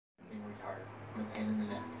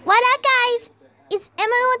What up, guys? It's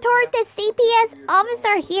Emily, the CPS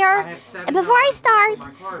officer here. And before I start,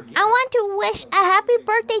 I want to wish a happy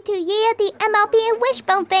birthday to Yaya, the MLB and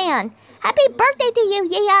Wishbone fan. Happy birthday to you,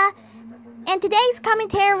 Yaya. And today's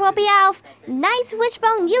commentary will be of Nice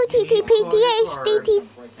Wishbone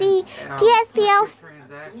UTTPTHDTC TSPL's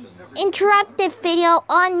interrupted video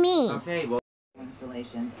on me. And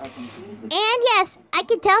yes, I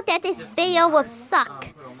can tell that this video will suck.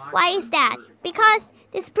 Why is that? Because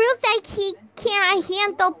this proves that he cannot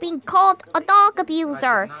handle being called a dog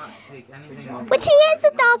abuser. Which he is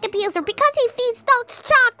a dog abuser because he feeds dogs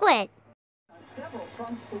chocolate.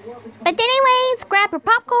 But anyways, grab your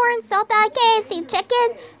popcorn, soda, KFC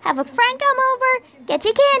chicken, have a friend come over, get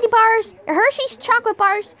your candy bars, your Hershey's chocolate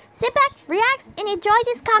bars, sit back, relax, and enjoy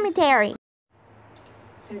this commentary.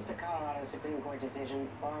 Since the Colorado Supreme Court decision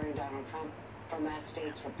barring Donald Trump from that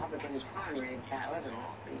state's Republican primary ballot,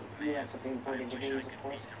 unless the U.S. Supreme Court intervenes, of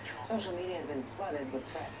course, social media has been flooded with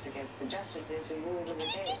threats against the justices who ruled in the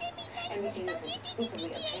case. NBC News has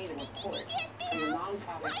exclusively obtained a report from the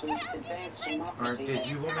nonprofit group Advanced Democracy. Did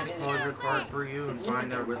you want me to pull your card for you and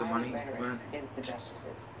find out where the money went? Against the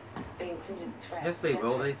justices. They included threats. Yes, they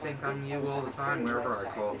will. They think I'm you all the time wherever I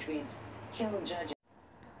call. Which reads, kill judges.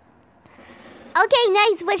 Okay,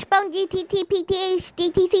 Nice Wishbone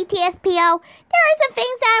UTTPTHDTCTSPO. There are some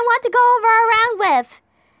things that I want to go over around with.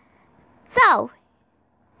 So,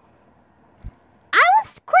 I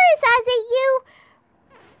was criticizing you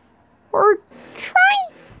for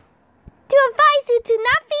trying to advise you to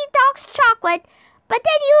not feed dogs chocolate, but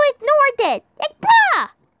then you ignored it. Like, bruh!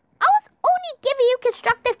 I was only giving you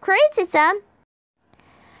constructive criticism.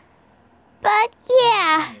 But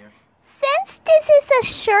yeah. Since this is a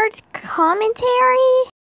short commentary,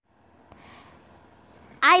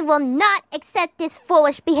 I will not accept this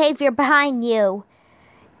foolish behavior behind you.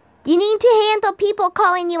 You need to handle people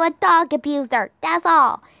calling you a dog abuser, that's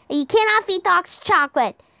all. And you cannot feed dogs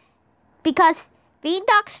chocolate, because feeding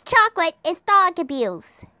dogs chocolate is dog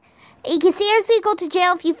abuse. You can seriously go to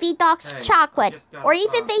jail if you feed dogs chocolate, or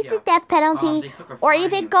even face a death penalty, or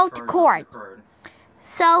even go to court.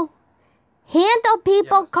 So, handle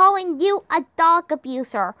people calling you a dog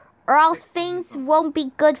abuser, or else things won't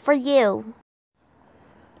be good for you.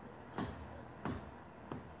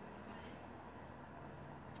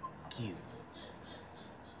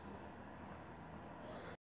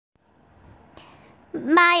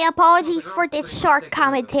 My apologies for this short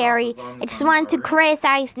commentary. I just wanted to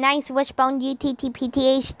criticize Nice Wishbone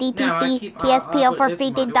UTTPTHDTC TSPO for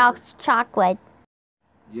feeding dogs chocolate.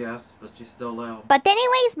 Yes, but she's still out. But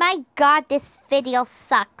anyways, my god, this video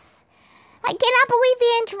sucks. I cannot believe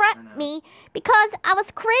he interrupted me because I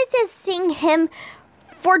was criticizing him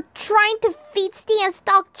for trying to feed Stan's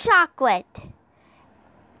dog chocolate.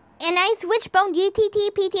 And Nice Wishbone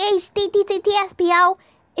UTTPTHDTCTSPO,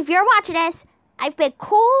 if you're watching this, I've been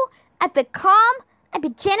cool, I've been calm, I've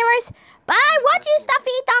been generous, but I want you to stop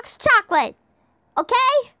feeding dogs chocolate.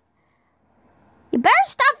 Okay? You better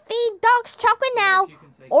stop feeding dogs chocolate now,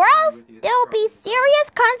 or else there will be serious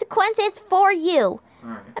consequences for you.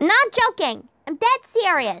 Right. I'm not joking. I'm dead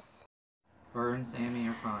serious. Her and Sammy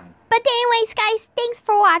are fine. But anyways, guys, thanks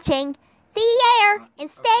for watching. See you later, and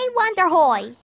stay Wonderhoy.